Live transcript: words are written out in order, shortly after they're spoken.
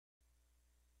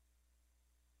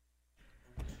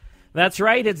That's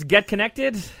right. It's Get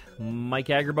Connected. Mike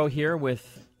Agerbo here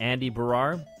with Andy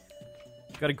Barrar.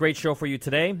 Got a great show for you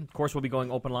today. Of course, we'll be going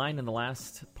open line in the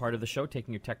last part of the show,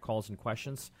 taking your tech calls and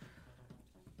questions.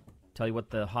 Tell you what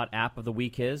the hot app of the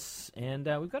week is. And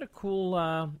we've got a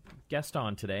cool guest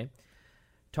on today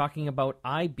talking about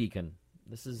iBeacon.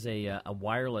 This is a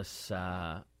wireless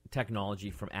technology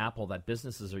from Apple that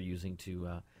businesses are using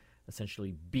to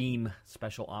essentially beam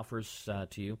special offers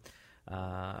to you.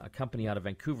 A company out of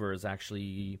Vancouver has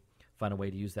actually found a way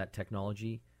to use that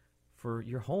technology for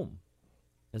your home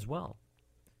as well.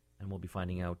 And we'll be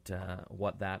finding out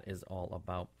what that is all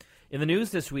about. In the news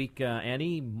this week,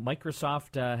 Annie,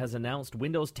 Microsoft has announced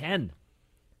Windows 10.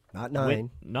 Not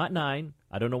 9. Not 9.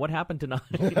 I don't know what happened to 9.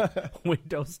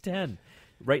 Windows 10.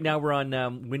 Right now we're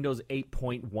on Windows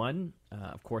 8.1.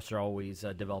 Of course, they're always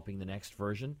developing the next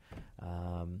version.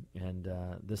 And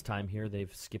this time here,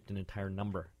 they've skipped an entire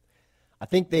number. I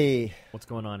think they... What's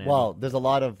going on, Andy? Well, there's a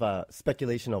lot of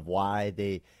speculation of why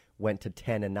they went to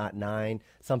 10 and not 9.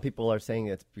 Some people are saying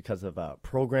it's because of a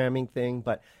programming thing.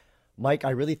 But, Mike, I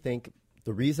really think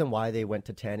the reason why they went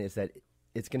to 10 is that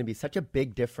it's going to be such a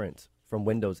big difference from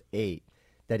Windows 8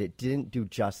 that it didn't do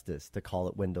justice to call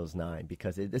it Windows 9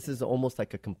 because this is almost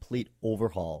like a complete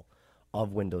overhaul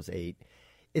of Windows 8.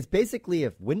 It's basically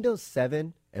if Windows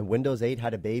 7 and Windows 8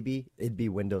 had a baby, it'd be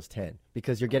Windows 10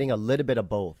 because you're getting a little bit of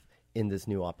both in this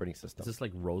new operating system. Is this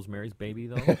like Rosemary's Baby,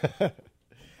 though?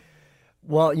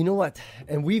 Well, you know what?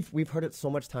 And we've heard it so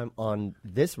much time on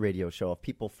this radio show of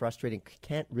people frustrated,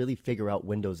 can't really figure out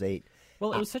Windows 8.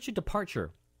 Well, it was such a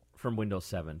departure from Windows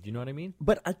 7. Do you know what I mean?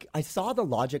 But I saw the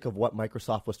logic of what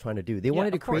Microsoft was trying to do. They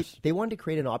wanted to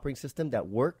create an operating system that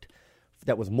worked,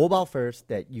 that was mobile first,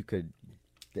 that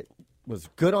was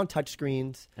good on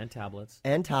touchscreens and tablets,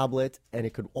 and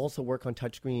it could also work on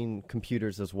touchscreen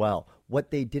computers as well.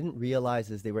 What they didn't realize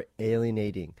is they were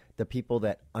alienating the people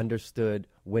that understood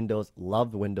Windows,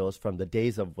 loved Windows from the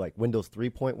days of like Windows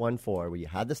 3.14, where you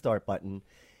had the start button,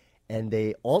 and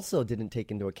they also didn't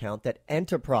take into account that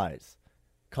enterprise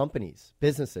companies,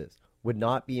 businesses, would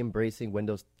not be embracing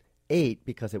Windows 8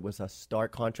 because it was a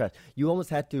stark contrast. You almost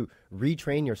had to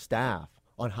retrain your staff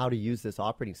on how to use this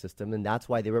operating system, and that's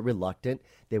why they were reluctant.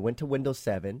 They went to Windows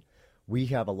 7. We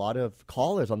have a lot of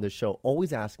callers on this show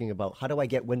always asking about how do I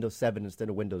get Windows 7 instead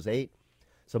of Windows 8?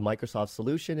 So Microsoft's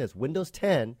solution is Windows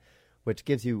 10, which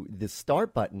gives you the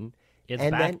start button. It's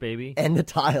back, baby. And the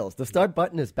tiles. The start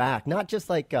button is back. Not just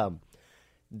like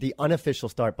the unofficial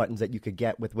start buttons that you could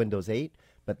get with Windows 8,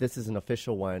 but this is an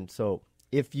official one. So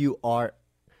if you're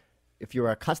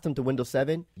accustomed to Windows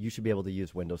 7, you should be able to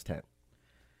use Windows 10.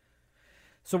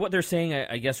 So what they're saying,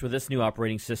 I guess, with this new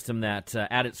operating system that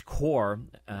at its core,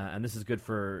 and this is good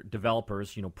for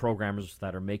developers, programmers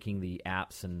that are making the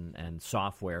apps and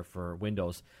software for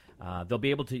Windows, they'll be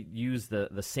able to use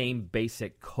the same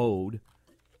basic code,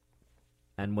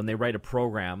 and when they write a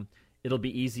program, it'll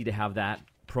be easy to have that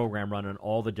program run on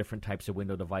all the different types of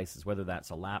Windows devices, whether that's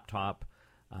a laptop,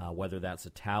 whether that's a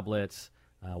tablet,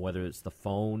 whether it's the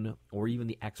phone, or even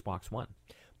the Xbox One.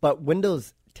 But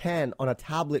Windows 10 on a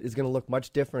tablet is going to look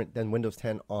much different than Windows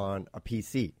 10 on a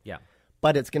PC. Yeah.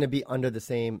 But it's going to be under the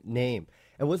same name.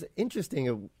 And what's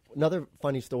interesting, another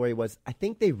funny story was I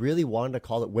think they really wanted to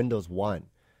call it Windows 1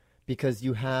 because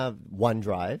you have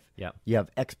OneDrive. Yeah. You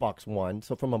have Xbox One.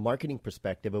 So from a marketing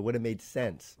perspective, it would have made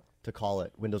sense to call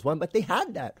it Windows 1. But they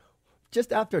had that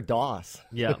just after DOS.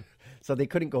 Yeah. So they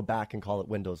couldn't go back and call it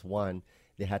Windows 1.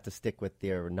 They had to stick with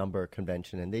their number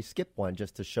convention. And they skipped one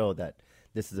just to show that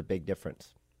this is a big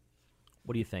difference.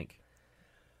 What do you think?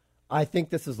 I think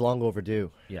this is long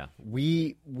overdue. Yeah.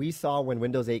 We saw when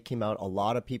Windows 8 came out, a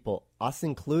lot of people, us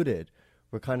included,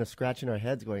 were kind of scratching our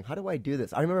heads going, how do I do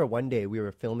this? I remember one day we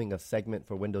were filming a segment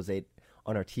for Windows 8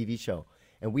 on our TV show,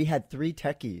 and we had 3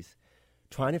 techies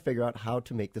trying to figure out how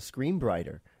to make the screen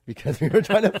brighter because we were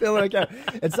trying to film it again.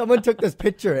 And someone took this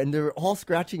picture, and they were all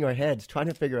scratching our heads trying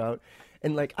to figure out.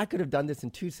 And, I could have done this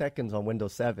in 2 seconds on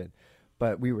Windows 7,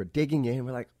 but we were digging in.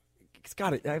 We're like, it's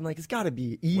got to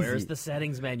be easy. Where's the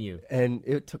settings menu? And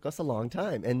it took us a long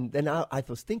time. And then I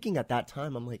was thinking at that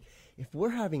time, I'm like, if we're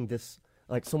having this,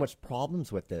 so much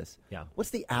problems with this, yeah,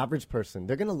 what's the average person?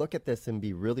 They're going to look at this and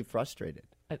be really frustrated.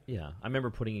 I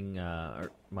remember putting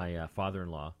my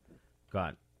father-in-law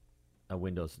got a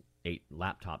Windows 8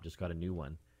 laptop, just got a new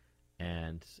one.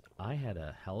 And I had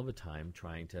a hell of a time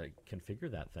trying to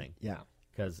configure that thing. Yeah.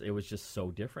 Because it was just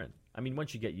so different. I mean,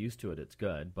 once you get used to it, it's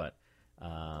good. But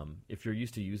if you're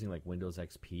used to using like Windows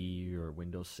XP or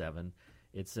Windows 7,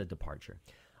 it's a departure.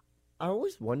 I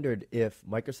always wondered if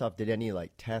Microsoft did any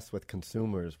tests with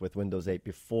consumers with Windows 8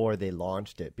 before they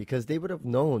launched it, because they would have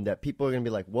known that people are going to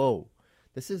be like, whoa,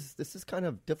 this is kind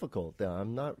of difficult.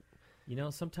 I'm not.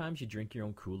 Sometimes you drink your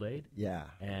own Kool-Aid. Yeah.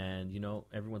 And,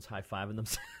 everyone's high-fiving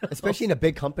themselves. Especially in a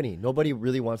big company. Nobody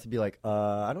really wants to be like,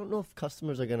 I don't know if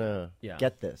customers are going to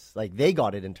get this. Like, they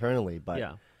got it internally, but.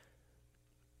 Yeah.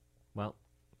 Well,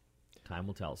 time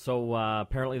will tell. So,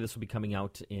 apparently this will be coming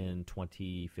out in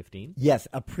 2015. Yes,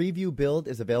 a preview build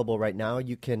is available right now.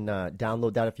 You can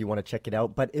download that if you want to check it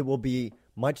out, but it will be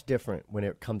much different when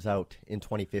it comes out in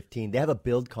 2015. They have a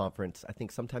build conference, I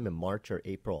think sometime in March or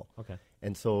April. Okay.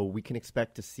 And so we can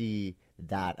expect to see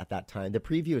that at that time. The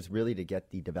preview is really to get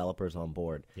the developers on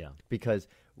board. Yeah. Because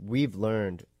we've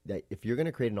learned that if you're going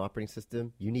to create an operating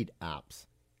system, you need apps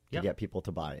to get people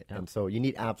to buy it. And so you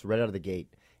need apps right out of the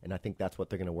gate. And I think that's what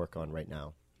they're going to work on right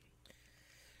now.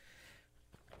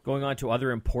 Going on to other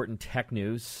important tech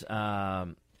news.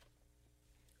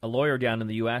 A lawyer down in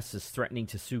the U.S. is threatening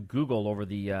to sue Google over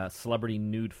the celebrity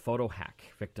nude photo hack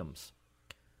victims.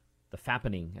 The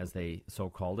fappening, as they so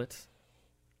called it.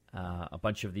 A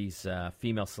bunch of these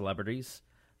female celebrities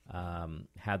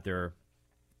had their,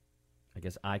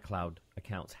 iCloud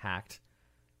accounts hacked.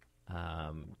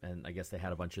 And I guess they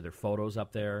had a bunch of their photos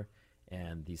up there.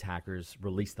 And these hackers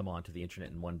released them onto the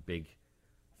internet in one big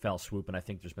fell swoop. And I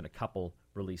think there's been a couple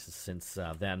releases since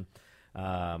then.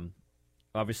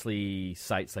 Obviously,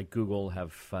 sites like Google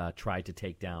have tried to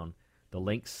take down the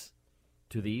links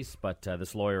to these. But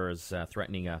this lawyer is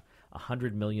threatening a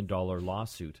 $100 million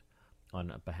lawsuit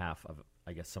on behalf of,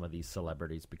 some of these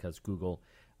celebrities because Google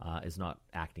is not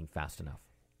acting fast enough.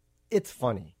 It's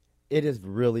funny. It is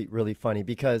really, really funny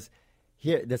because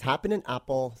this happened in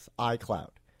Apple's iCloud.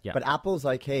 Yeah. But Apple's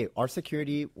like, hey, our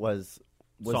security was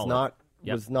not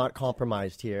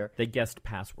compromised here. They guessed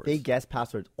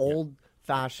passwords.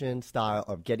 Old-fashioned style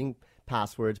of getting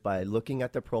passwords by looking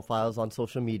at their profiles on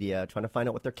social media, trying to find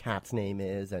out what their cat's name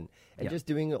is, and just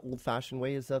doing old-fashioned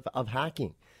ways of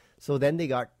hacking. So then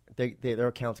their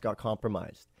accounts got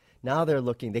compromised. Now they're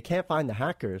looking. They can't find the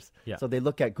hackers. Yeah. So they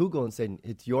look at Google and say,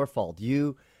 it's your fault.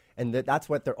 And that's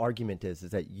what their argument is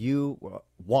that you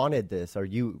wanted this or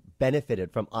you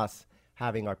benefited from us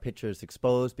having our pictures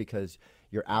exposed because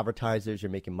you're advertisers, you're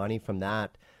making money from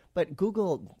that. But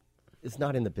Google is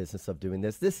not in the business of doing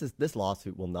this. This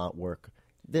lawsuit will not work.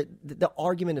 The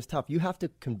argument is tough. You have to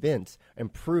convince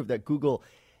and prove that Google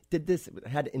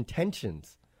had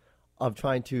intentions of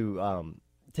trying to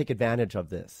take advantage of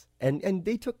this. And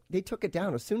they took it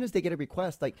down. As soon as they get a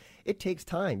request, like it takes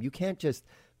time. You can't just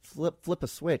flip a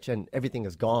switch and everything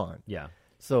is gone. Yeah.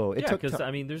 So it took because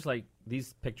there's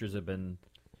these pictures have been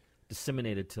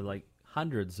disseminated to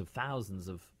hundreds of thousands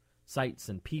of sites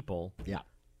and people. Yeah.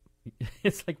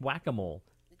 It's like whack-a-mole.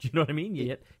 Do you know what I mean?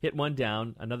 You hit one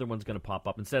down, another one's going to pop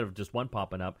up. Instead of just one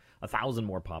popping up, 1,000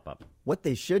 more pop up. What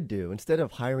they should do, instead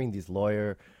of hiring these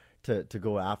lawyers to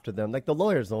go after them, the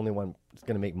lawyer is the only one that's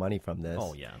going to make money from this.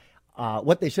 Oh, yeah.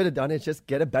 What they should have done is just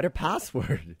get a better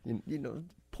password.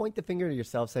 Point the finger to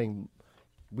yourself saying,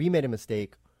 we made a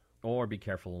mistake. Or be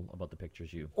careful about the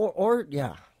pictures you... Or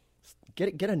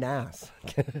get a NAS.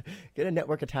 Get a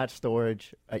network-attached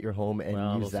storage at your home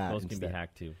and use that those instead. Can be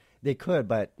hacked too. They could,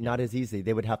 but not as easy.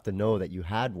 They would have to know that you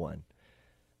had one.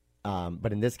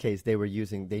 But in this case, they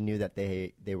knew that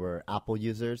they were Apple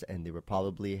users, and they were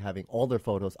probably having all their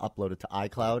photos uploaded to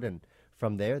iCloud, and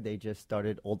from there, they just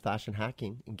started old-fashioned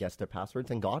hacking and guessed their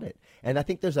passwords and got it. And I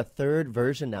think there's a third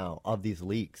version now of these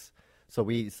leaks. So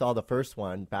we saw the first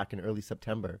one back in early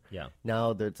September. Yeah. Now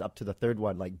it's up to the third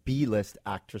one, like B-list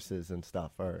actresses and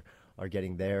stuff are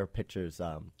getting their pictures.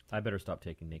 I better stop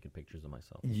taking naked pictures of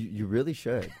myself. You really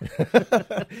should.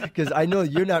 Because I know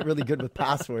you're not really good with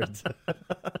passwords.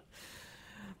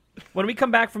 When we come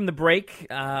back from the break,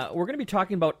 we're going to be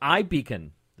talking about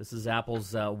iBeacon. This is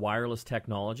Apple's wireless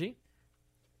technology.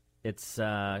 It's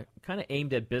kind of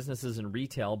aimed at businesses and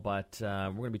retail, but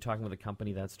we're going to be talking with a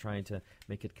company that's trying to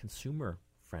make it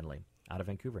consumer-friendly out of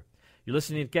Vancouver. You're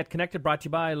listening to Get Connected, brought to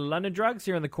you by London Drugs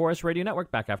here on the Chorus Radio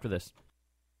Network. Back after this.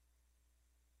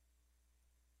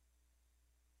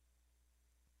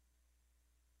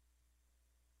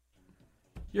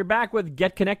 You're back with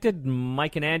Get Connected.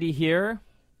 Mike and Andy here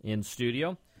in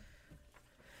studio.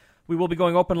 We will be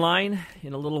going open line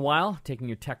in a little while, taking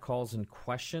your tech calls and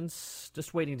questions.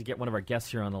 Just waiting to get one of our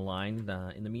guests here on the line.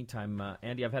 In the meantime,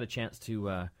 Andy, I've had a chance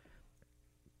to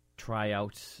try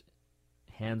out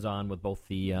hands-on with both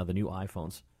the new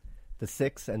iPhones. The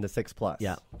 6 and the 6 Plus.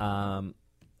 Yeah. I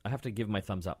have to give my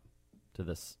thumbs up to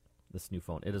this new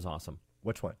phone. It is awesome.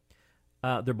 Which one?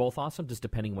 They're both awesome, just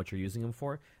depending on what you're using them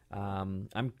for.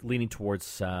 I'm leaning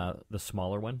towards the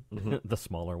smaller one. Mm-hmm. The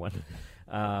smaller one.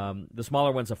 The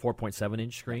smaller one's a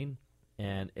 4.7-inch screen,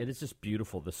 and it is just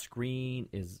beautiful. The screen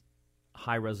is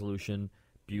high resolution,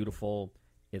 beautiful.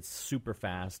 It's super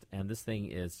fast, and this thing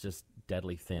is just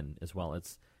deadly thin as well.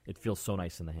 It feels so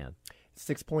nice in the hand.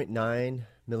 6.9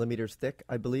 millimeters thick,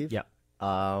 I believe. Yeah.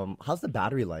 How's the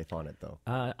battery life on it, though?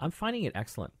 I'm finding it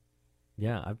excellent.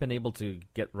 Yeah, I've been able to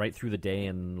get right through the day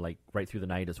and like right through the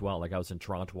night as well. Like I was in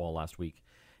Toronto all last week,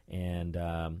 and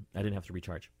I didn't have to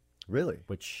recharge, Really?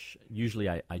 which usually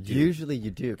I do. Usually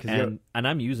you do. And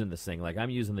I'm using this thing. Like I'm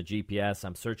using the GPS.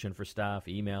 I'm searching for stuff,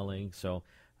 emailing. So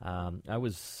I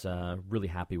was really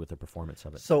happy with the performance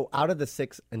of it. So out of the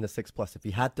 6 and the 6 Plus, if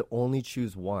you had to only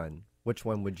choose one, which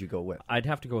one would you go with? I'd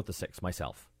have to go with the 6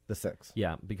 myself. The 6.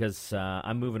 Yeah, because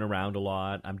I'm moving around a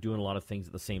lot. I'm doing a lot of things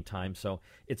at the same time. So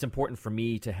it's important for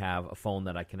me to have a phone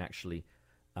that I can actually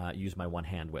use my one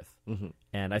hand with. Mm-hmm.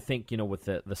 And I think, with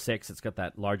the 6, it's got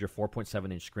that larger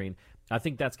 4.7-inch screen. I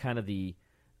think that's kind of the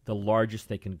largest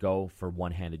they can go for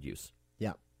one-handed use.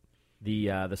 Yeah.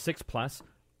 The 6 Plus,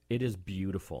 it is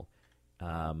beautiful.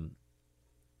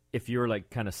 If you're like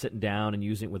kind of sitting down and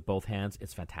using it with both hands,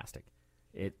 it's fantastic.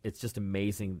 It's just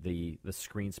amazing, the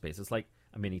screen space. It's like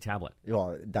a mini tablet.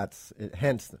 Well,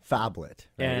 hence phablet.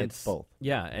 Right? And it's both.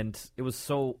 Yeah, and it was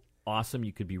so awesome.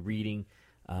 You could be reading,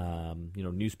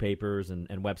 newspapers and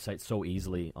websites so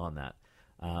easily on that.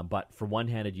 But for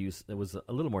one-handed use, it was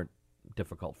a little more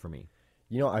difficult for me.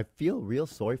 I feel real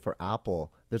sorry for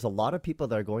Apple. There's a lot of people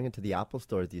that are going into the Apple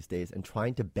stores these days and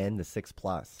trying to bend the 6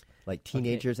 Plus, like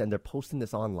teenagers, and they're posting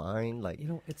this online. Like,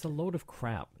 it's a load of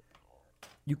crap.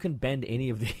 You can bend any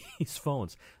of these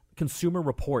phones. Consumer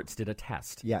Reports did a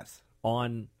test. Yes.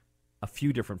 On a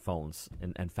few different phones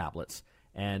and phablets,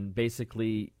 and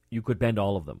basically you could bend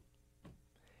all of them.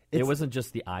 It wasn't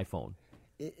just the iPhone.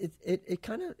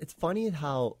 It's funny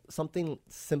how something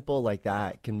simple like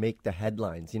that can make the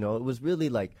headlines. It was really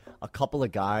like a couple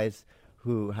of guys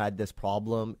who had this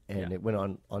problem, and it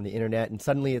went on the internet, and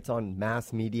suddenly it's on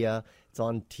mass media, it's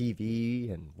on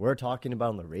TV, and we're talking about it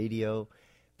on the radio.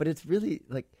 But it's really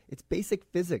like, it's basic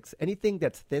physics. Anything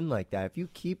that's thin like that, if you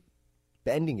keep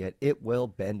bending it, it will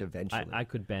bend eventually. I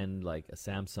could bend like a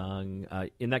Samsung.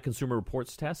 In that Consumer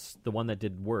Reports test, the one that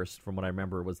did worst, from what I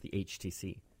remember, was the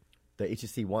HTC. The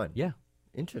HTC One? Yeah.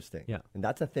 Interesting. Yeah. And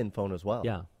that's a thin phone as well.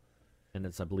 Yeah. And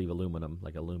it's, I believe,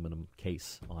 aluminum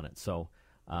case on it. So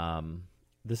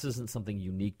this isn't something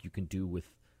unique you can do with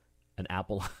an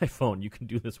Apple iPhone. You can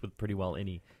do this with pretty well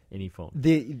any phone.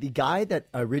 The guy that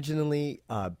originally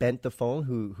bent the phone,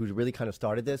 who really kind of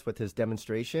started this with his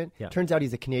demonstration, turns out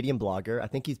he's a Canadian blogger. I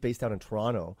think he's based out in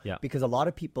Toronto. Yeah. Because a lot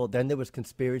of people, then there was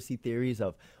conspiracy theories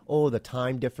of, the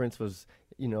time difference was,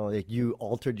 like you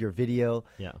altered your video.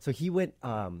 Yeah. So he went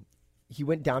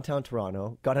downtown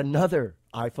Toronto, got another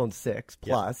iPhone 6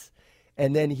 Plus,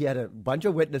 and then he had a bunch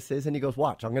of witnesses, and he goes,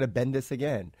 watch, I'm going to bend this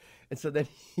again. And so then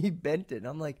he bent it, and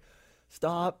I'm like,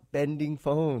 stop bending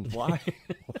phones. Why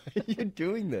are you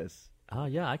doing this?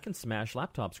 Yeah, I can smash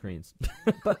laptop screens.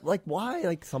 But like, why?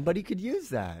 Like, somebody could use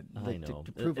that I know.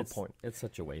 to prove a point. It's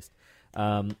such a waste.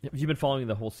 Have you been following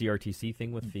the whole CRTC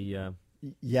thing with the...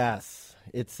 Yes.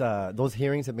 It's those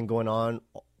hearings have been going on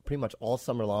pretty much all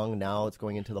summer long. Now it's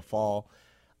going into the fall.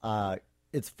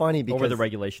 It's funny because... Over the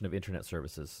regulation of internet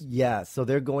services. Yeah, so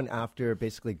they're going after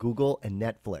basically Google and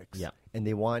Netflix. Yeah. And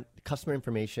they want customer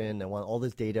information. They want all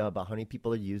this data about how many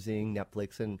people are using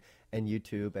Netflix and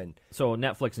YouTube. And so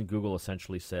Netflix and Google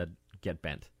essentially said, get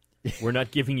bent. We're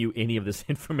not giving you any of this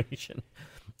information.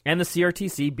 And the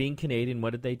CRTC, being Canadian,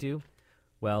 what did they do?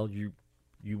 Well, you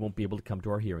won't be able to come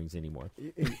to our hearings anymore.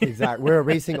 Exactly. We're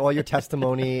erasing all your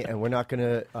testimony, and we're not going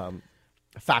to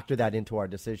factor that into our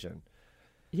decision.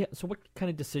 Yeah, so what kind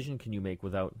of decision can you make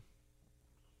without,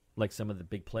 like, some of the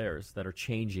big players that are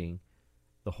changing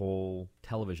the whole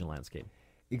television landscape?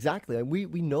 Exactly. And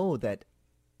we know that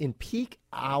in peak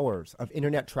hours of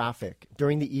internet traffic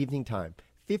during the evening time,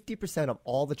 50% of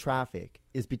all the traffic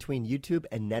is between YouTube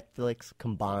and Netflix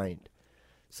combined.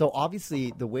 So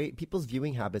obviously the way people's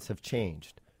viewing habits have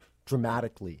changed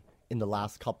dramatically in the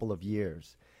last couple of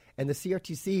years. And the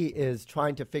CRTC is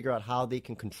trying to figure out how they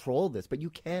can control this, but you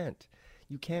can't.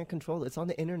 You can't control it. It's on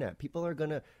the internet. People are going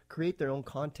to create their own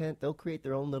content. They'll create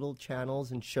their own little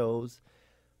channels and shows.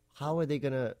 How are they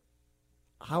going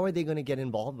to get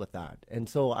involved with that? And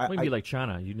so It might be like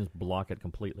China. You just block it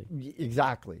completely.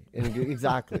 Exactly.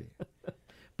 Exactly.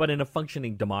 But in a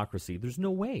functioning democracy, there's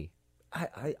no way.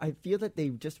 I feel that they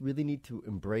just really need to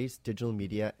embrace digital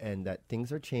media and that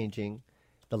things are changing.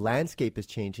 The landscape is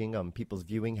changing on people's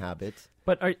viewing habits.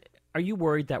 But are you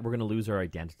worried that we're going to lose our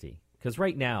identity? Because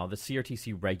right now, the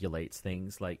CRTC regulates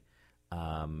things like,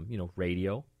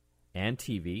 radio and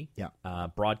TV. Yeah.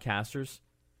 Broadcasters,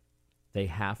 they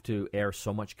have to air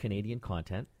so much Canadian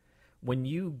content. When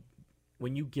you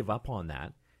when you give up on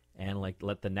that and like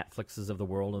let the Netflixes of the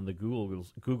world and the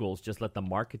Googles just let the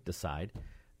market decide,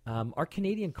 our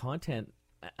Canadian content,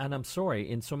 and I'm sorry,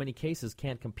 in so many cases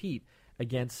can't compete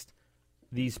against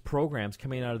these programs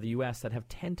coming out of the U.S. that have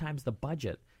 10 times the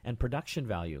budget and production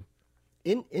value.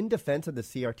 In defense of the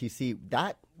CRTC,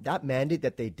 that mandate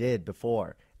that they did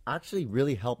before actually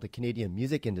really helped the Canadian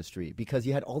music industry, because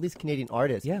you had all these Canadian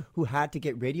artists who had to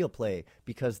get radio play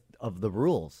because of the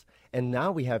rules. And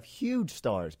now we have huge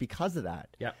stars because of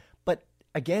that. Yeah. But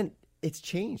again, it's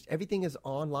changed. Everything is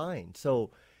online. So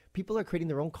people are creating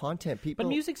their own content. But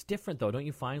music's different, though, don't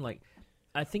you find? Like,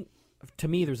 I think, to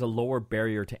me, there's a lower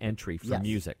barrier to entry for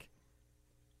music.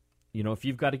 You know, if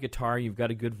you've got a guitar, you've got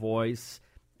a good voice,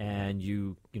 and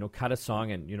you cut a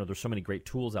song, and, there's so many great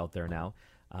tools out there now,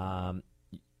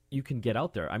 you can get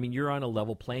out there. I mean, you're on a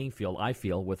level playing field, I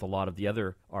feel, with a lot of the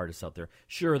other artists out there.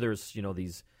 Sure, there's,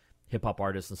 these hip-hop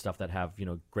artists and stuff that have,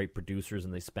 great producers,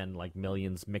 and they spend, like,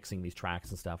 millions mixing these tracks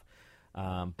and stuff.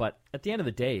 But at the end of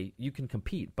the day, you can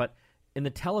compete. But in the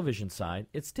television side,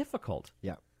 it's difficult.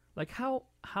 Yeah. Like, how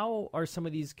are some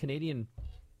of these Canadian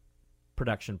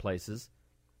production producers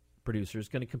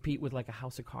going to compete with, like, a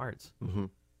House of Cards? Mm-hmm.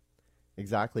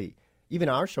 Exactly. Even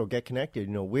our show, Get Connected,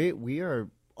 we are,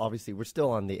 obviously, we're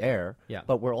still on the air,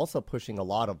 but we're also pushing a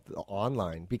lot of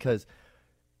online, because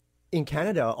in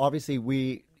Canada,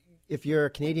 obviously, if you're a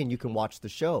Canadian, you can watch the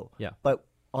show. Yeah. But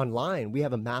online, we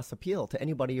have a mass appeal to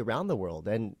anybody around the world.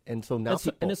 And so now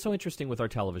and it's so interesting with our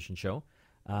television show.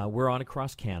 We're on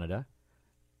across Canada.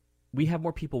 We have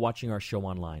more people watching our show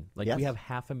online. Like, we have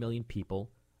 500,000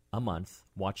 people a month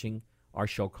watching our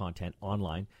show content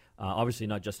online. Obviously,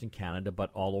 not just in Canada,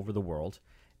 but all over the world.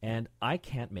 And I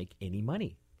can't make any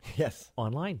money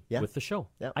online with the show.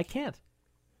 Yeah. I can't.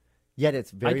 Yet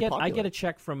it's very popular. I get a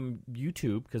check from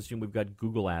YouTube, because we've got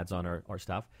Google ads on our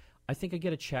stuff. I think I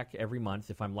get a check every month.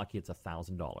 If I'm lucky, it's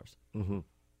 $1,000. Mm-hmm.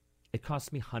 It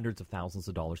costs me hundreds of thousands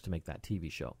of dollars to make that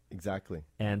TV show. Exactly.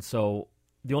 And so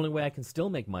the only way I can still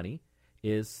make money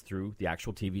is through the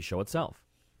actual TV show itself.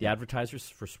 The advertisers,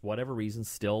 for whatever reason,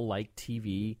 still like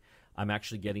TV. I'm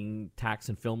actually getting tax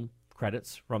and film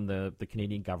credits from the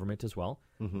Canadian government as well.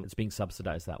 Mm-hmm. It's being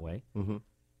subsidized that way. Mm-hmm.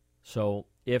 So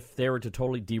if they were to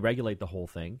totally deregulate the whole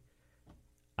thing,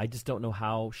 I just don't know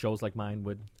how shows like mine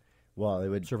would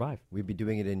survive. We'd be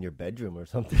doing it in your bedroom or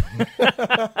something.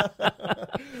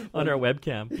 On our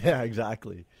webcam. Yeah,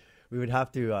 exactly. We would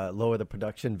have to lower the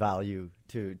production value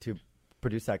to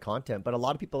produce that content. But a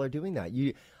lot of people are doing that.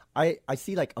 I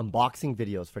see like unboxing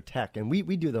videos for tech, and we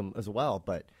do them as well.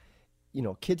 But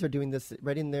kids are doing this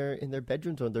right in their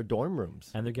bedrooms or in their dorm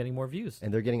rooms, and they're getting more views.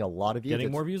 And they're getting a lot of views.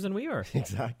 Getting more views than we are.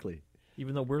 Exactly.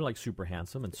 Even though we're like super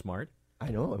handsome and smart.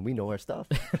 I know, and we know our stuff.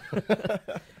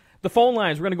 The phone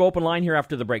lines, we're going to go open line here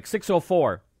after the break.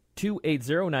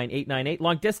 604-280-9898.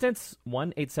 Long distance,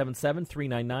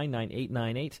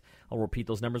 1-877-399-9898. I'll repeat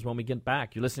those numbers when we get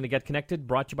back. You're listening to Get Connected,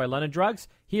 brought to you by London Drugs,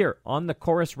 here on the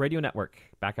Chorus Radio Network.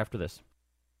 Back after this.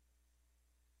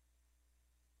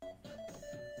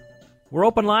 We're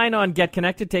open line on Get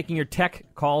Connected, taking your tech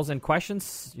calls and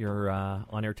questions. You're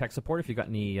on-air tech support. If you've got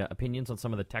any opinions on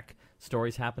some of the tech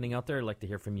stories happening out there, I'd like to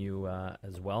hear from you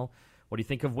as well. What do you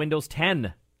think of Windows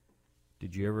 10?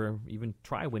 Did you ever even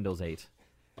try Windows 8?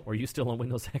 Or are you still on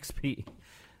Windows XP?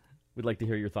 We'd like to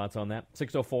hear your thoughts on that.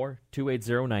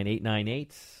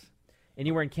 604-280-9898.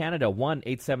 Anywhere in Canada,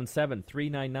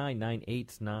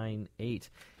 1-877-399-9898.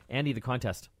 Andy, the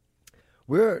contest.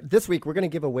 This week, we're going to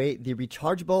give away the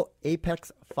rechargeable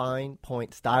Apex Fine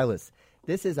Point Stylus.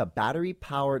 This is a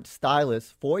battery-powered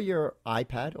stylus for your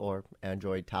iPad or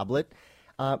Android tablet.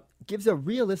 Gives a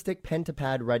realistic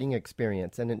pen-to-pad writing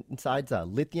experience, and inside's a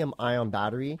lithium-ion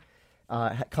battery.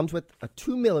 Comes with a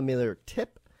 2mm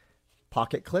tip,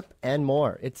 pocket clip, and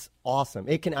more. It's awesome.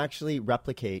 It can actually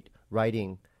replicate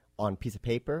writing on a piece of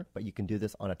paper, but you can do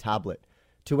this on a tablet.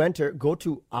 To enter, go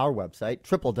to our website,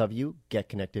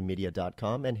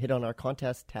 www.getconnectedmedia.com, and hit on our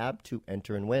contest tab to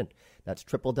enter and win. That's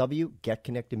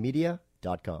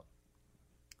www.getconnectedmedia.com.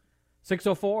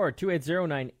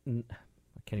 604-280-9... I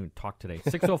can't even talk today.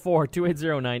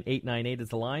 604-280-9898 is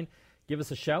the line. Give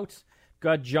us a shout.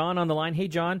 Got John on the line. Hey,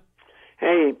 John.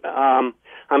 Hey, I'm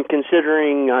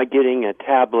considering getting a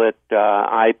tablet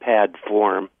iPad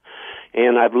form,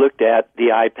 and I've looked at the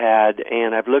iPad,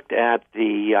 and I've looked at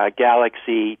the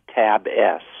Galaxy Tab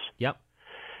S. Yep.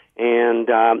 And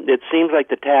it seems like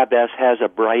the Tab S has a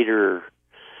brighter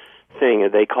thing.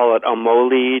 They call it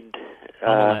AMOLED.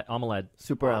 AMOLED.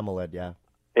 Super AMOLED, yeah.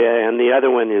 And the other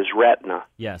one is Retina.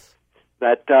 Yes.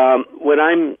 But what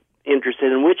I'm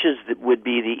interested in, which would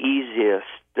be the easiest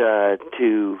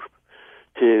to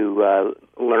to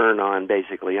learn on,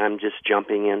 basically. I'm just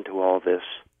jumping into all this.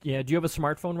 Yeah. Do you have a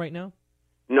smartphone right now?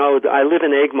 No, I live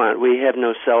in Egmont. We have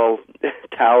no cell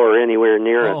tower anywhere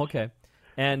near us. Oh, okay.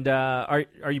 And are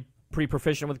you pretty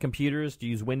proficient with computers? Do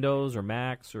you use Windows or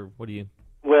Macs, or what do you?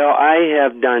 Well, I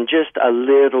have done just a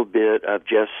little bit of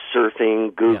just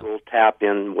surfing, Google, tap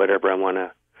in whatever I want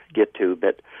to get to.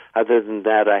 But other than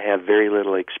that, I have very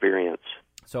little experience.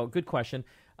 So, good question.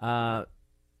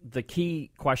 The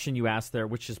key question you asked there,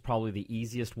 which is probably the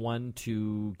easiest one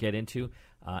to get into,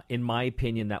 in my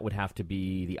opinion, that would have to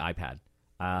be the iPad.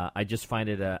 I just find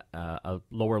it a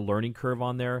lower learning curve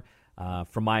on there.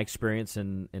 From my experience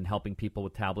in helping people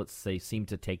with tablets, they seem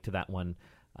to take to that one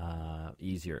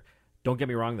easier. Don't get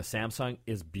me wrong, the Samsung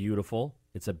is beautiful.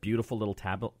 It's a beautiful little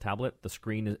tablet. The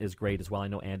screen is great as well. I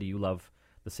know, Andy, you love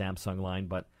the Samsung line,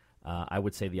 but I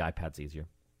would say the iPad's easier.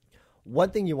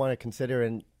 One thing you want to consider,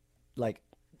 and like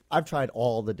I've tried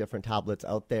all the different tablets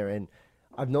out there, and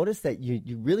I've noticed that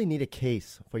you really need a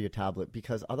case for your tablet,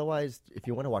 because otherwise, if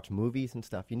you want to watch movies and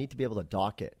stuff, you need to be able to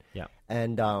dock it. Yeah.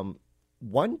 And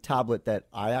one tablet that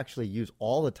I actually use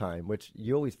all the time, which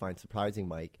you always find surprising,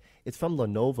 Mike, it's from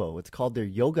Lenovo. It's called their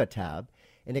Yoga Tab,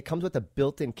 and it comes with a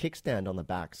built-in kickstand on the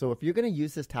back. So if you're going to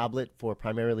use this tablet for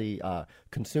primarily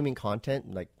consuming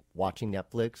content, like watching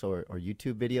Netflix or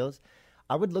YouTube videos,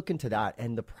 I would look into that,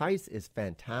 and the price is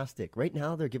fantastic. Right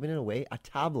now, they're giving it away, a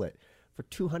tablet, for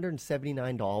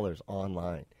 $279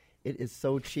 online. It is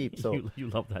so cheap. So you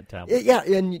love that tablet.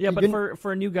 But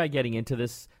for a new guy getting into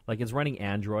this, like it's running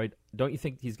Android, don't you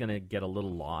think he's going to get a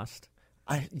little lost?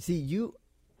 I see, you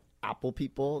Apple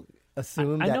people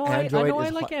assume that Android is... I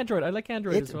like Android. I like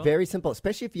Android It's as well. very simple,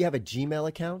 especially if you have a Gmail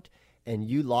account and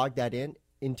you log that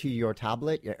into your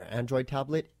tablet, your Android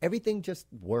tablet. Everything just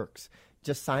works.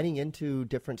 Just signing into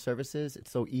different services,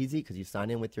 it's so easy because you sign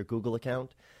in with your Google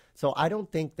account. So I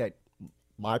don't think that,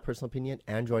 my personal opinion,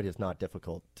 Android is not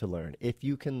difficult to learn. If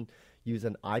you can use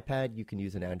an iPad, you can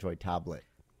use an Android tablet.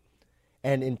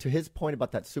 And to his point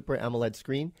about that Super AMOLED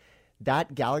screen,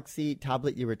 that Galaxy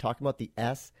tablet you were talking about, the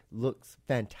S, looks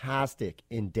fantastic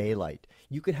in daylight.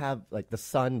 You could have like the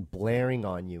sun blaring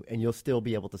on you, and you'll still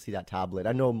be able to see that tablet.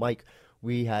 I know, Mike,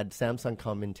 we had Samsung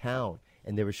come in town,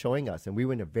 and they were showing us, and we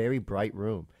were in a very bright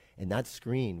room, and that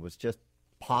screen was just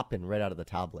popping right out of the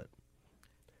tablet.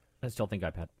 I still think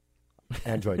iPad.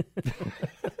 Android.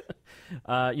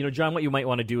 John, what you might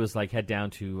want to do is like head down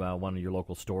to one of your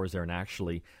local stores there and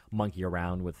actually monkey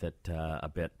around with it a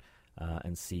bit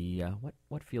and see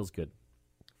what feels good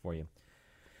for you.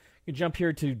 You jump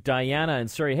here to Diana in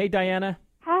Surrey. Hey, Diana.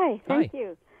 Hi, thank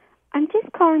you. I'm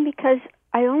just calling because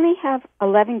I only have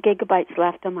 11 gigabytes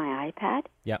left on my iPad.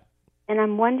 Yep. And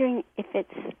I'm wondering if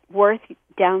it's worth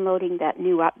downloading that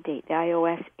new update, the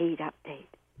iOS 8 update.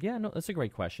 Yeah, no, that's a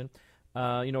great question.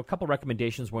 A couple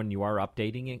recommendations when you are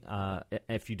updating,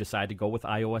 if you decide to go with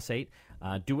iOS 8,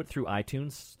 do it through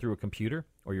iTunes, through a computer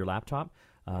or your laptop.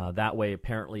 That way,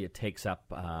 apparently, it takes up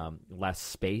less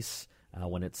space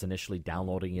when it's initially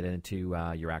downloading it into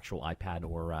your actual iPad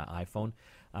or iPhone.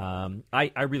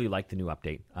 I really like the new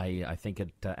update. I think it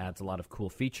adds a lot of cool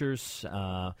features.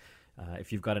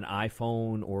 If you've got an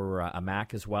iPhone or a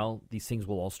Mac as well, these things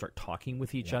will all start talking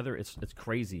with each other. It's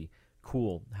crazy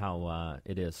cool how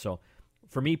it is. So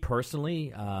for me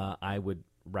personally, I would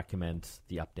recommend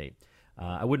the update.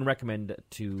 I wouldn't recommend it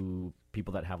to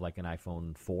people that have like an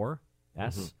iPhone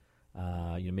 4S.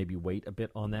 Maybe wait a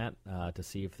bit on that to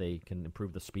see if they can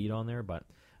improve the speed on there. But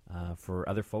for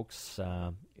other folks,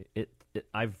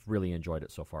 I've really enjoyed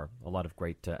it so far. A lot of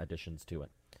great additions to it.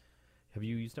 Have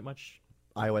you used it much?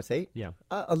 iOS 8? Yeah.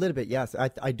 A little bit, yes.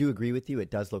 I do agree with you.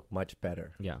 It does look much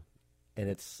better. Yeah. And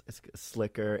it's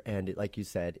slicker, and like you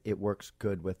said, it works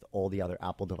good with all the other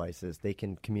Apple devices. They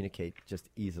can communicate just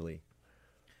easily.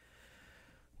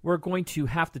 We're going to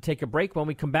have to take a break. When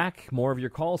we come back, more of your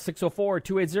calls,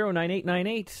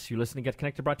 604-280-9898. You're listening to Get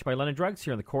Connected, brought to you by London Drugs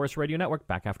here on the Chorus Radio Network.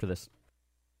 Back after this.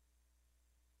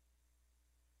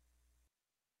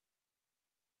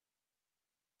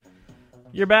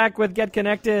 You're back with Get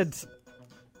Connected.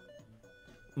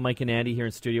 Mike and Andy here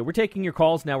in studio. We're taking your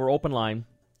calls now. We're open line.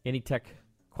 Any tech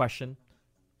question,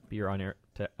 be your on-air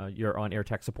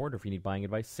tech support, or if you need buying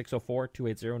advice,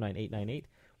 604-280-9898,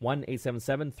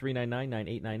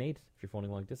 1-877-399-9898 if you're phoning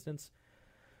long distance.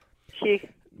 We've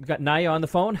got Naya on the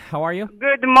phone. How are you?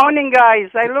 Good morning,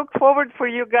 guys. I look forward for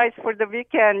you guys for the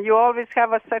weekend. You always have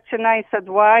such a nice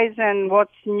advice and what's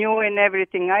new and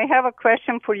everything. I have a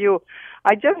question for you.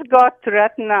 I just got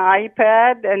Retina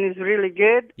iPad, and it's really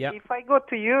good. Yep. If I go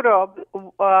to Europe,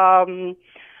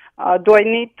 do I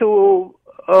need to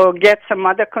get some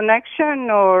other connection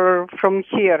or from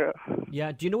here?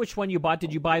 Yeah. Do you know which one you bought?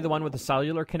 Did you buy the one with the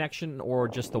cellular connection or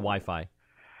just the Wi-Fi?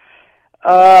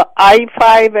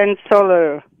 i5 and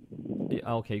solar.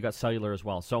 Yeah, okay, you got cellular as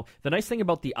well. So the nice thing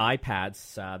about the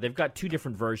iPads, they've got two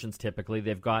different versions typically.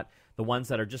 They've got the ones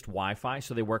that are just Wi-Fi,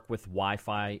 so they work with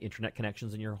Wi-Fi internet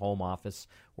connections in your home office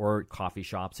or coffee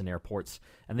shops and airports.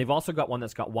 And they've also got one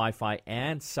that's got Wi-Fi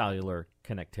and cellular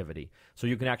connectivity. So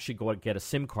you can actually go and get a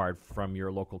SIM card from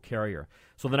your local carrier.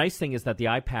 So the nice thing is that the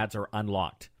iPads are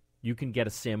unlocked. You can get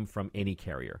a SIM from any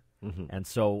carrier. And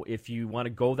so if you want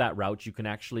to go that route, you can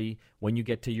actually, when you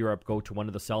get to Europe, go to one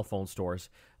of the cell phone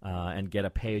stores and get a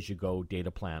pay-as-you-go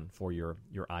data plan for your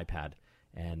iPad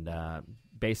and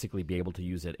basically be able to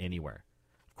use it anywhere.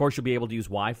 Of course, you'll be able to use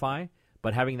Wi-Fi,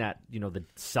 but having that, the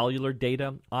cellular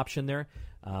data option there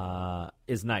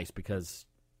is nice because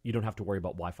you don't have to worry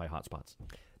about Wi-Fi hotspots.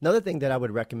 Another thing that I would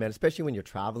recommend, especially when you're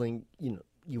traveling,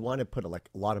 you want to put a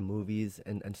lot of movies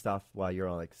and stuff while you're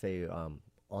on,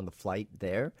 on the flight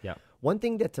there. Yeah. One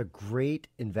thing that's a great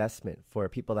investment for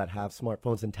people that have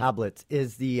smartphones and tablets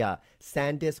is the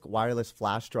SanDisk wireless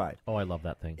flash drive. Oh, I love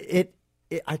that thing.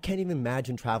 I can't even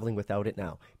imagine traveling without it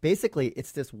now. Basically,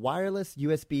 it's this wireless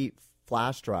USB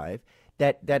flash drive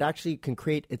that actually can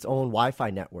create its own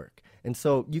Wi-Fi network. And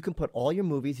so you can put all your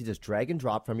movies, you just drag and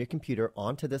drop from your computer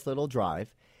onto this little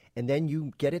drive, and then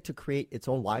you get it to create its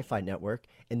own Wi-Fi network,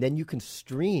 and then you can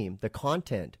stream the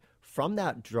content from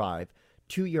that drive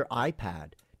to your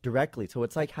iPad directly. So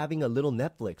it's like having a little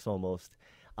Netflix almost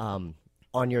on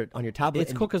your tablet.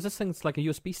 It's cool because this thing's like a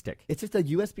USB stick. It's just a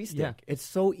USB stick. Yeah. It's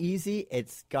so easy.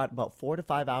 It's got about 4 to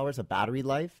 5 hours of battery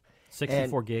life.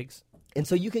 64 gigs. And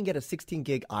so you can get a 16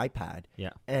 gig iPad.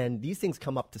 Yeah. And these things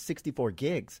come up to 64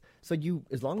 gigs. So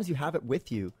as long as you have it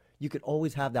with you, you could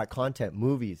always have that content,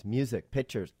 movies, music,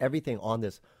 pictures, everything on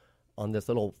this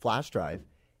little flash drive,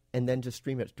 and then just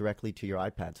stream it directly to your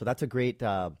iPad. So that's a great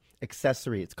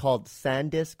accessory. It's called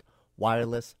SanDisk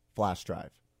Wireless Flash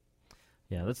Drive.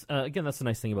 Yeah, that's the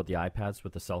nice thing about the iPads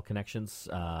with the cell connections.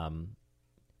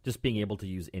 Just being able to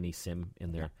use any SIM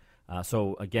in there.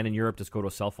 So again, in Europe, just go to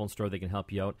a cell phone store. They can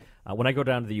help you out. When I go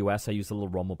down to the U.S., I use the little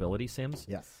Roam Mobility SIMs.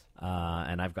 Yes.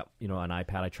 And I've got an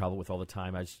iPad I travel with all the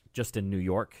time. I was just in New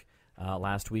York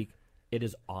last week. It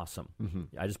is awesome.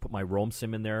 Mm-hmm. I just put my Roam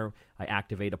SIM in there. I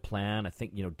activate a plan. I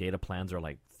think data plans are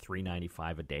like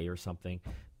 $3.95 a day or something.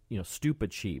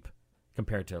 Stupid cheap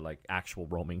compared to like actual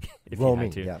roaming. If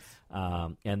roaming, you had to.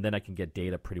 Yes. And then I can get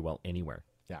data pretty well anywhere.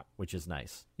 Yeah. Which is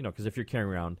nice. Because if you're carrying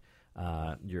around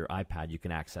your iPad, you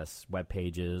can access web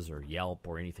pages or Yelp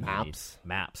or anything. Maps. You need.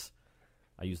 Maps.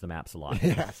 I use the maps a lot.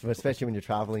 Yes, especially when you're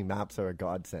traveling, maps are a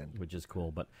godsend. Which is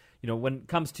cool. But, when it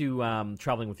comes to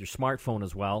traveling with your smartphone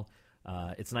as well,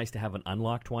 it's nice to have an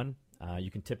unlocked one.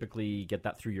 You can typically get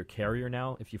that through your carrier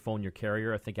now. If you phone your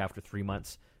carrier, I think after 3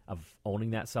 months of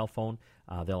owning that cell phone,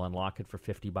 they'll unlock it for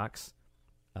 $50.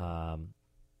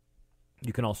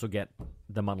 You can also get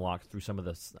them unlocked through some of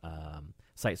the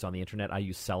sites on the internet. I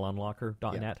use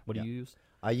cellunlocker.net. Yeah, What do you use?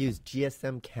 I use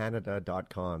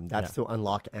gsmcanada.com. That's to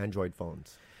unlock Android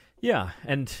phones. Yeah,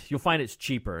 and you'll find it's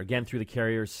cheaper. Again, through the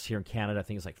carriers here in Canada, I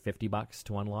think it's like $50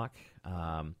 to unlock.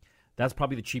 That's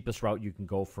probably the cheapest route you can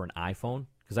go for an iPhone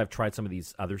because I've tried some of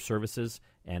these other services,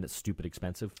 and it's stupid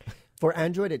expensive. For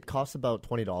Android, it costs about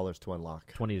 $20 to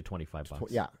unlock. $20 to $25.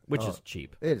 Yeah. Which is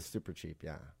cheap. It is super cheap,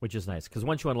 yeah. Which is nice because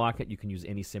once you unlock it, you can use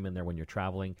any SIM in there when you're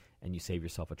traveling, and you save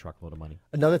yourself a truckload of money.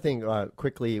 Another thing,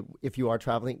 quickly, if you are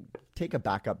traveling, take a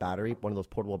backup battery, one of those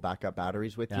portable backup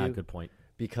batteries with you. Yeah, good point.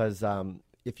 Because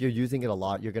if you're using it a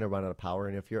lot, you're going to run out of power.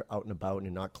 And if you're out and about and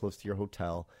you're not close to your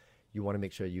hotel, you want to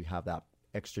make sure you have that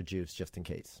extra juice just in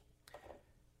case.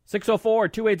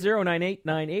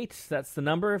 604-280-9898. That's the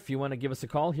number if you want to give us a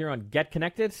call here on Get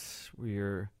Connected. We're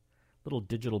your little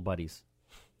digital buddies,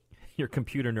 your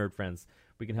computer nerd friends.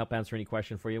 We can help answer any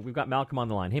question for you. We've got Malcolm on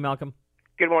the line. Hey, Malcolm.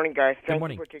 Good morning, guys. Good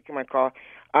morning. Thank you for taking my call.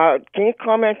 Can you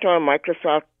comment on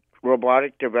Microsoft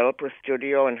Robotic Developer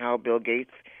Studio and how Bill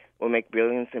Gates will make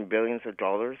billions and billions of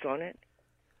dollars on it?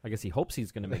 I guess he hopes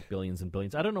he's going to make billions and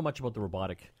billions. I don't know much about the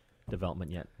robotic development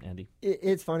yet, Andy.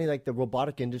 It's funny, like the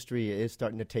robotic industry is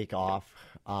starting to take off.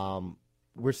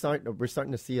 We're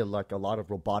starting to see a lot of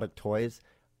robotic toys.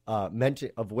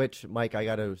 Mention of which, Mike, I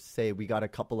got to say we got a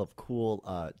couple of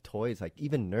cool toys. Like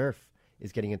even Nerf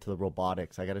is getting into the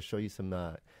robotics. I got to show you some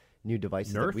new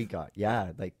devices Nerf? that we got.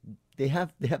 Yeah, like they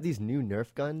have these new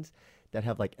Nerf guns that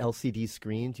have like LCD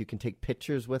screens. You can take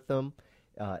pictures with them.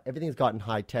 Everything's gotten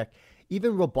high tech.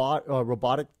 Even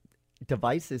robotic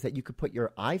devices that you could put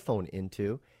your iPhone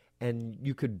into, and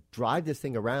you could drive this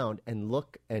thing around and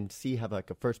look and have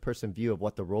like a first-person view of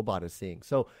what the robot is seeing.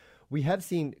 So we have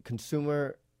seen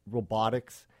consumer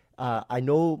robotics. I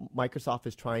know Microsoft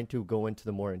is trying to go into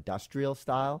the more industrial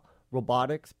style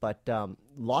robotics, but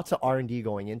lots of R&D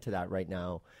going into that right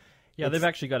now. Yeah, they've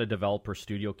actually got a developer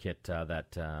studio kit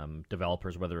that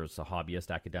developers, whether it's a hobbyist,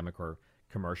 academic, or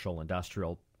commercial,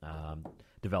 industrial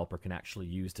developer, can actually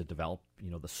use to develop,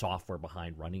 the software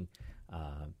behind running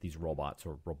these robots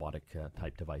or robotic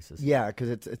type devices. Yeah, because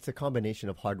it's a combination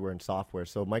of hardware and software.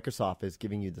 So Microsoft is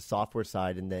giving you the software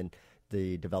side, and then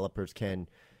the developers can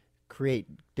create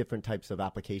different types of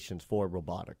applications for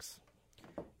robotics.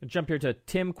 I'll jump here to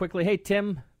Tim quickly. Hey,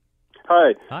 Tim.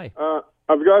 Hi. Hi.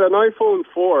 I've got an iPhone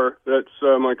 4 that's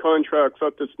my contract's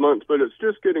up this month, but it's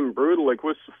just getting brutal. Like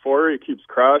with Safari, it keeps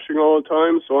crashing all the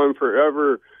time, so I'm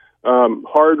forever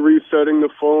hard resetting the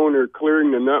phone or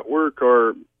clearing the network.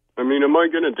 Or, am I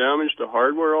going to damage the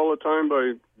hardware all the time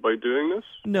by doing this?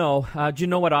 No. Do you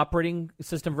know what operating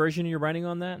system version you're running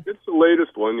on that? It's the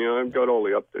latest one. Yeah, I've got all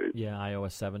the updates. Yeah,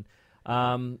 iOS 7.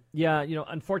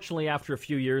 Unfortunately, after a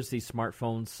few years, these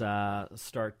smartphones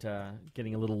start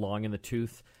getting a little long in the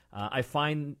tooth. I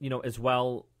find, as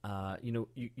well,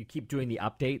 you keep doing the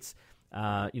updates.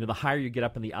 The higher you get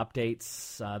up in the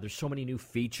updates, there's so many new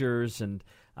features, and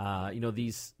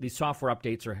these software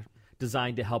updates are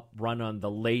designed to help run on the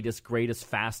latest, greatest,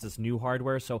 fastest new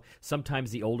hardware. So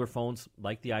sometimes the older phones,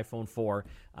 like the iPhone 4,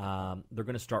 they're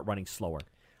going to start running slower.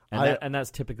 And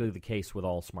that's typically the case with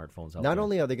all smartphones out there. Not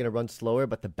only are they going to run slower,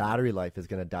 but the battery life is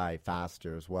going to die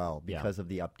faster as well because of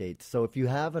the updates. So if you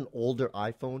have an older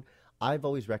iPhone, I've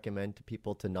always recommended to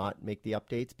people to not make the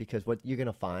updates, because what you're going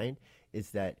to find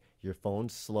is that your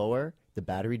phone's slower, the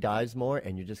battery dies more,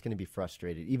 and you're just going to be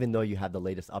frustrated, even though you have the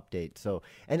latest update. So,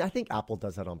 and I think Apple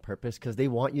does that on purpose because they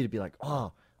want you to be like,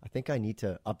 oh, I think I need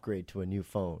to upgrade to a new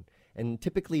phone. And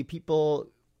typically people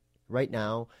right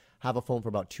now have a phone for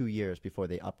about 2 years before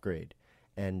they upgrade.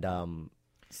 And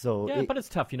but it's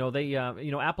tough.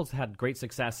 Apple's had great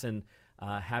success in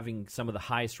having some of the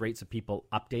highest rates of people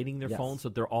updating their phones, so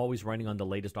they're always running on the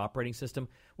latest operating system,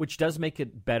 which does make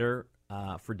it better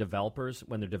for developers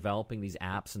when they're developing these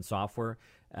apps and software.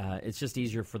 It's just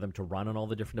easier for them to run on all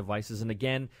the different devices. And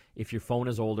again, if your phone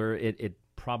is older, it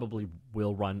probably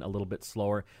will run a little bit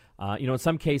slower. In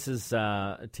some cases,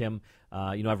 Tim,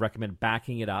 I've recommended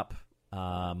backing it up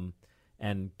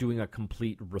and doing a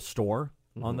complete restore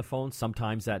on the phone.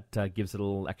 Sometimes that gives it a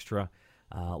little extra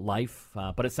life,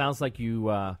 but it sounds like you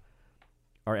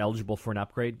are eligible for an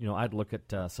upgrade. I'd look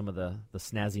at some of the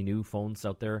snazzy new phones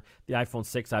out there. The iPhone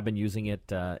 6, I've been using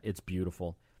it. It's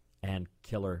beautiful and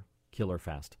killer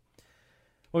fast.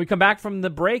 When we come back from the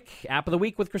break, App of the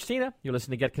Week with Christina. You're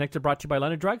listening to Get Connected, brought to you by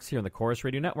London Drugs here on the Chorus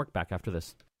Radio Network. Back after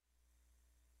this.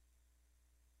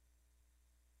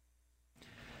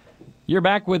 You're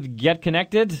back with Get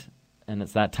Connected, and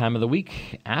it's that time of the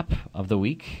week, App of the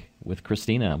Week with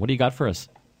Christina. What do you got for us?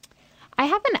 I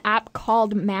have an app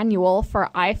called Manual for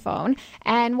iPhone,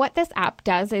 and what this app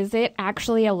does is it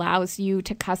actually allows you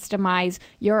to customize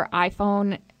your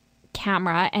iPhone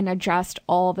camera and adjust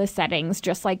all the settings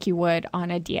just like you would on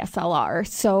a DSLR.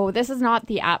 So this is not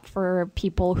the app for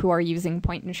people who are using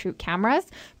point-and-shoot cameras,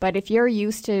 but if you're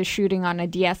used to shooting on a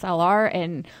DSLR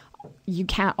and you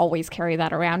can't always carry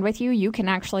that around with you, you can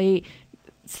actually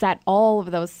set all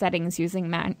of those settings using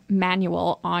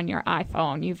Manual on your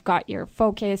iPhone. You've got your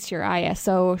focus, your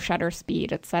ISO, shutter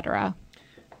speed, etc.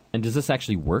 And does this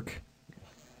actually work?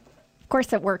 Of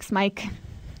course it works, Mike.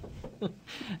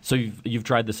 So you've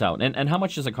tried this out. And how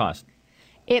much does it cost?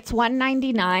 It's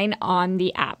 $199 on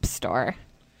the App Store.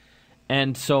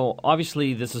 And so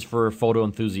obviously this is for photo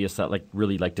enthusiasts that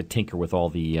really like to tinker with all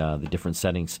the different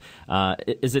settings.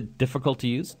 Is it difficult to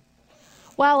use?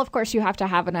 Well, of course, you have to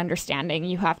have an understanding.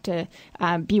 You have to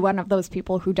be one of those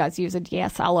people who does use a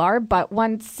DSLR. But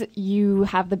once you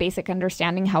have the basic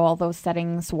understanding how all those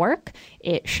settings work,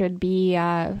 it should be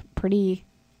pretty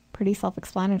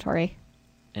self-explanatory.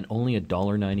 And only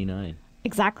 $1.99.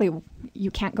 Exactly.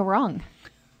 You can't go wrong.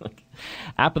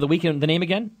 App of the Week, the name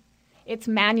again? It's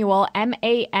Manual,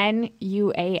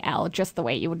 Manual, just the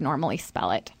way you would normally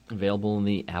spell it. Available in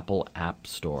the Apple App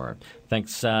Store.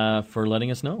 Thanks for letting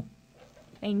us know.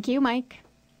 Thank you, Mike.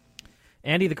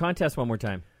 Andy, the contest one more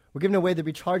time. We're giving away the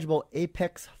rechargeable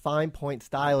Apex Fine Point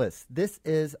Stylus. This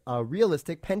is a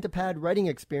realistic pen-to-pad writing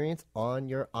experience on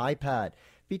your iPad.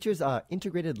 Features an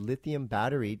integrated lithium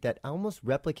battery that almost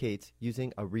replicates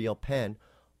using a real pen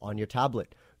on your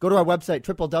tablet. Go to our website,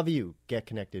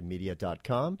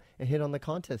 www.getconnectedmedia.com, and hit on the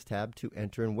contest tab to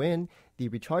enter and win the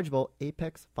rechargeable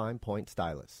Apex Fine Point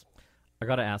Stylus. I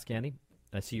got to ask, Andy,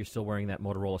 I see you're still wearing that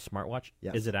Motorola smartwatch.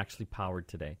 Yes. Is it actually powered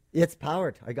today? It's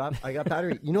powered. I got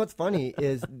battery. You know what's funny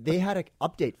is they had an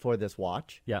update for this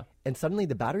watch. Yeah. And suddenly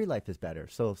the battery life is better.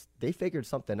 So they figured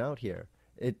something out here.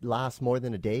 It lasts more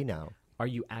than a day now. Are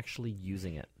you actually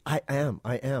using it? I am.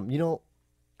 You know,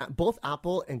 both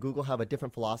Apple and Google have a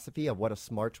different philosophy of what a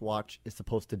smartwatch is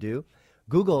supposed to do.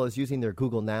 Google is using their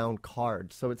Google Now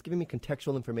card, so it's giving me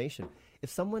contextual information. If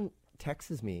someone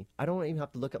texts me, I don't even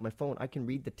have to look at my phone. I can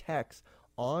read the text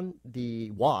on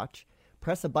the watch,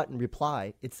 press a button,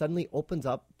 reply. It suddenly opens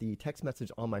up the text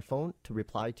message on my phone to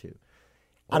reply to.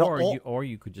 Or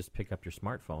you could just pick up your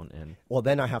smartphone and. Well,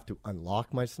 then I have to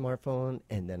unlock my smartphone,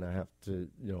 and then I have to,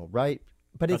 write.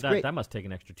 But it's great. That must take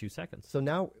an extra 2 seconds. So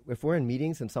now, if we're in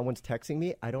meetings and someone's texting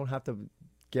me, I don't have to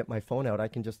get my phone out. I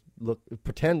can just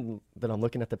pretend that I'm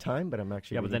looking at the time, but I'm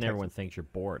actually. Yeah, but then texting. everyone thinks you're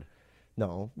bored.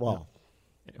 No, well,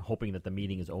 hoping that the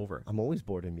meeting is over. I'm always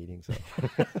bored in meetings. So.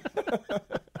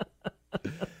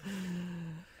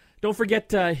 Don't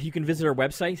forget, you can visit our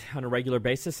website on a regular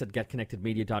basis at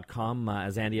getconnectedmedia.com.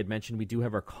 As Andy had mentioned, we do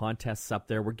have our contests up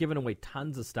there. We're giving away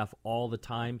tons of stuff all the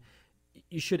time.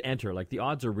 You should enter. Like, the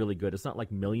odds are really good. It's not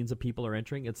like millions of people are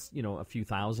entering. It's, a few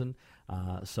thousand.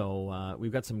 So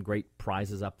we've got some great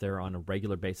prizes up there on a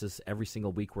regular basis. Every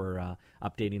single week we're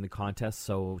updating the contest,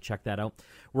 so check that out.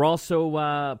 We're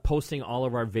also posting all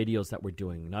of our videos that we're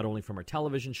doing, not only from our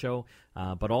television show,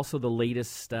 but also the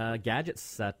latest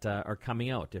gadgets that are coming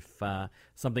out. If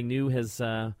something new has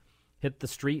hit the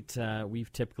street,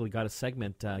 we've typically got a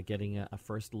segment getting a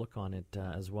first look on it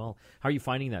as well. How are you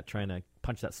finding that, trying to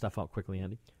punch that stuff out quickly,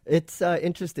 Andy? It's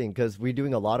interesting because we're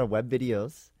doing a lot of web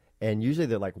videos, and usually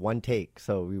they're like one take.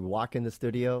 So we walk in the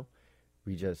studio,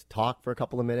 we just talk for a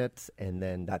couple of minutes, and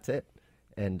then that's it.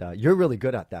 And you're really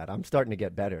good at that. I'm starting to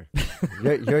get better.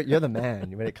 You're the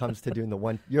man when it comes to doing the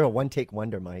one. You're a one-take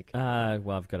wonder, Mike.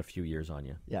 Well, I've got a few years on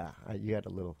you. Yeah, you had a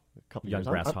couple young years.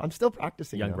 Grasshopper. I'm still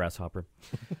practicing. Young now. grasshopper.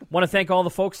 Want to thank all the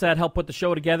folks that helped put the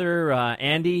show together.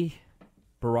 Andy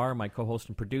Barrar, my co-host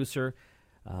and producer.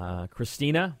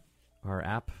 Christina, our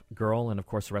app girl, and of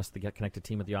course the rest of the Get Connected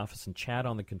team at the office, and Chad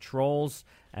on the controls.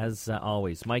 As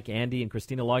always, Mike, Andy, and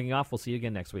Christina logging off. We'll see you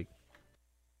again next week.